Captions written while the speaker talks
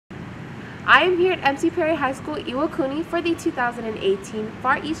I am here at MC Perry High School, Iwakuni for the 2018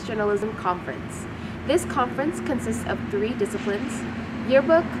 Far East Journalism Conference. This conference consists of 3 disciplines: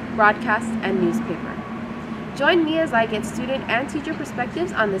 yearbook, broadcast, and newspaper. Join me as I get student and teacher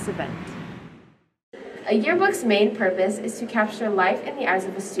perspectives on this event. A yearbook's main purpose is to capture life in the eyes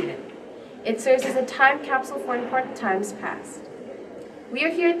of a student. It serves as a time capsule for important times past. We are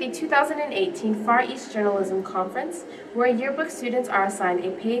here at the 2018 Far East Journalism Conference, where yearbook students are assigned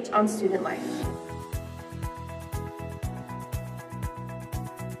a page on student life.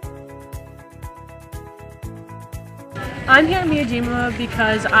 I'm here at Miyajima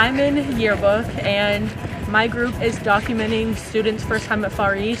because I'm in yearbook and my group is documenting students' first time at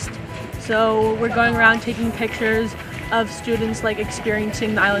Far East. So we're going around taking pictures of students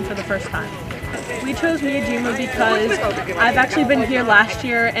experiencing the island for the first time. We chose Miyajima because I've actually been here last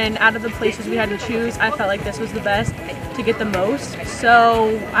year, and out of the places we had to choose, I felt like this was the best to get the most.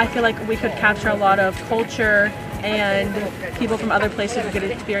 So I feel like we could capture a lot of culture, and people from other places could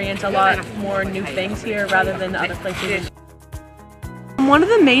experience a lot more new things here rather than the other places. One of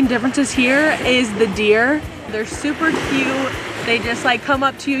the main differences here is the deer. They're super cute. They just come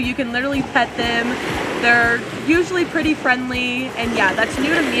up to you. You can literally pet them. They're usually pretty friendly, and yeah, that's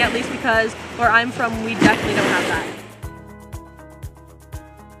new to me, at least because where I'm from, we definitely don't have that.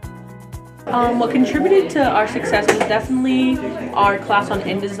 What contributed to our success is definitely our class on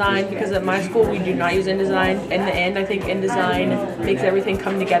InDesign, because at my school we do not use InDesign. In the end, I think InDesign makes everything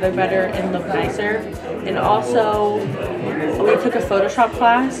come together better and look nicer. And also, we took a Photoshop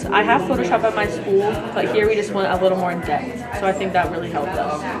class. I have Photoshop at my school, but here we just went a little more in depth. So I think that really helped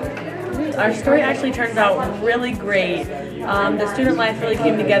us. Our story actually turned out really great. The student life really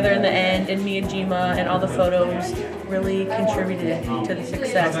came together in the end, and Miyajima and all the photos really contributed to the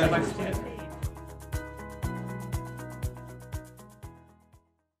success of our student page.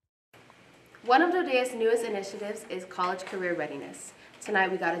 One of Dodea's newest initiatives is college career readiness.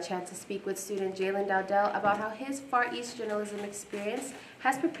 Tonight we got a chance to speak with student Jalen Dowdell about how his Far East journalism experience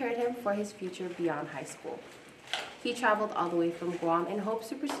has prepared him for his future beyond high school. He traveled all the way from Guam in hopes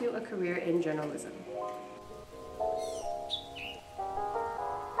to pursue a career in journalism.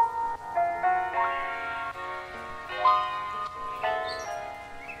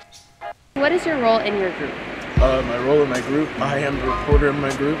 What is your role in your group? My role in my group, I am the reporter in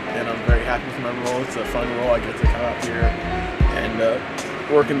my group, and I'm very happy with my role. It's a fun role. I get to come out here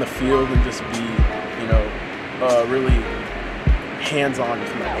and work in the field and just be, really hands-on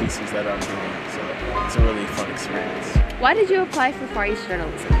with my pieces that I'm doing. So it's a really fun experience. Why did you apply for Far East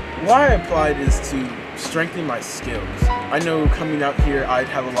Journalism? Why I applied is to strengthen my skills. I know coming out here I'd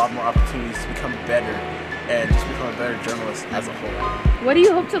have a lot more opportunities to become better and just become a better journalist as a whole. What do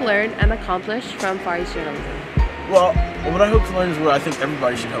you hope to learn and accomplish from Far East Journalism? Well, what I hope to learn is what I think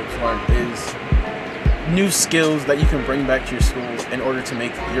everybody should hope to learn is new skills that you can bring back to your school in order to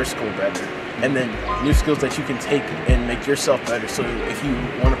make your school better. And then new skills that you can take and make yourself better, so if you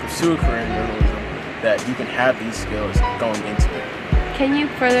want to pursue a career in journalism, that you can have these skills going into it. Can you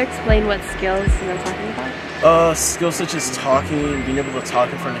further explain what skills you're talking about? Skills such as talking, being able to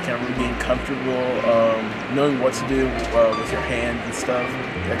talk in front of the camera, being comfortable, knowing what to do with your hands and stuff,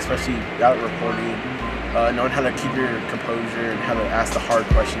 especially out reporting, knowing how to keep your composure and how to ask the hard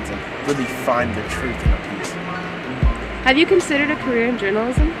questions and really find the truth in a piece. Have you considered a career in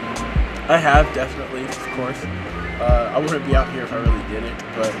journalism? I have, definitely, of course. I wouldn't be out here if I really did it,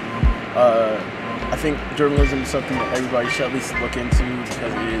 but I think journalism is something that everybody should at least look into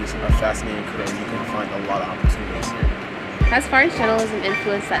because it is a fascinating career and you can find a lot of opportunities here. Has Far East Journalism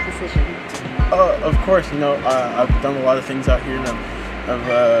influenced that decision? Of course, I've done a lot of things out here, and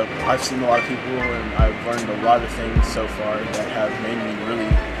I've seen a lot of people, and I've learned a lot of things so far that have made me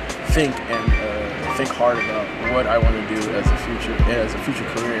really think hard about what I want to do as a future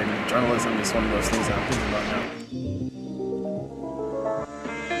career, and journalism is one of those things that I'm thinking about now.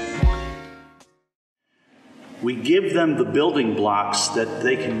 We give them the building blocks that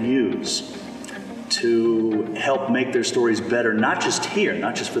they can use to help make their stories better, not just here,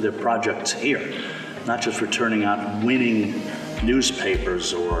 not just for their projects here, not just for turning out winning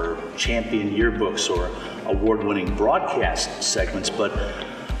newspapers or champion yearbooks or award-winning broadcast segments, but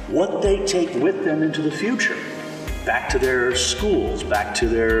what they take with them into the future, back to their schools, back to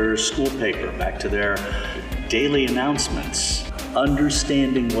their school paper, back to their daily announcements,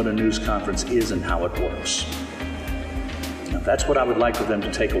 understanding what a news conference is and how it works. Now, that's what I would like for them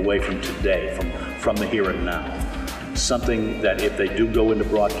to take away from today, from the here and now. Something that if they do go into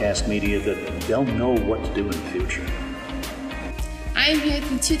broadcast media, that they'll know what to do in the future. I am here at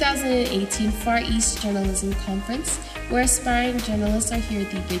the 2018 Far East Journalism Conference, where aspiring journalists are here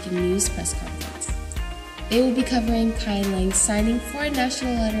at the Breaking News press conference. They will be covering Kai Lang's signing for a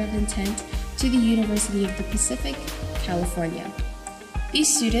national letter of intent to the University of the Pacific, California.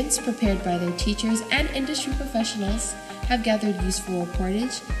 These students, prepared by their teachers and industry professionals, have gathered useful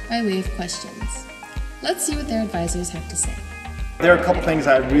reportage by way of questions. Let's see what their advisors have to say. There are a couple things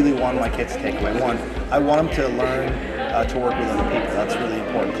I really want my kids to take away. One, I want them to learn to work with other people. That's really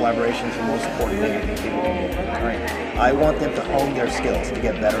important. Collaboration is the most important thing I think people can do. Right? I want them to hone their skills, to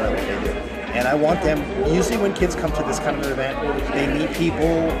get better at what they do. And I want them, usually when kids come to this kind of an event, they meet people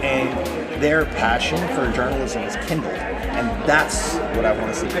and their passion for journalism is kindled. And that's what I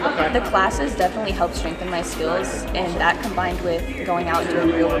want to see. The classes definitely helped strengthen my skills, and that combined with going out and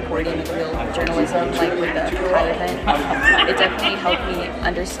doing real reporting and real journalism, like with the Kai event, it definitely helped me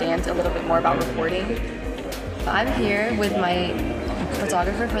understand a little bit more about reporting. I'm here with my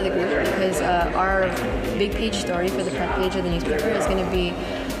photographer for the group because our big page story for the front page of the newspaper is going to be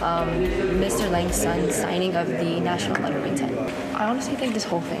Mr. Lang's son's signing of the National Letter of Intent. I honestly think this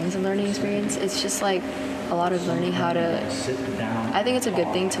whole thing is a learning experience. It's just like a lot of learning how to, I think it's a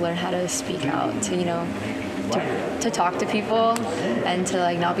good thing to learn how to speak out, to, you know, to talk to people and to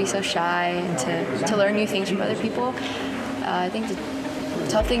like not be so shy and to learn new things from other people. I think the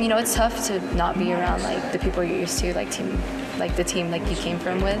tough thing, you know, it's tough to not be around like the people you're used to, like the team like you came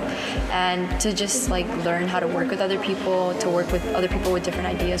from with, and to just like learn how to work with other people, to work with other people with different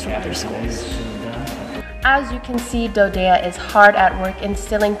ideas from other schools. As you can see, DODEA is hard at work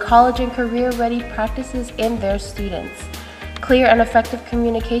instilling college and career-ready practices in their students. Clear and effective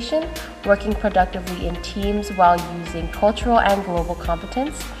communication, working productively in teams while using cultural and global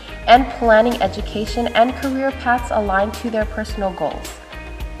competence, and planning education and career paths aligned to their personal goals.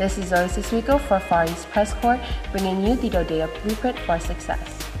 This is Zoe Siswico for Far East Press Corps, bringing you the DODEA Blueprint for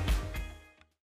Success.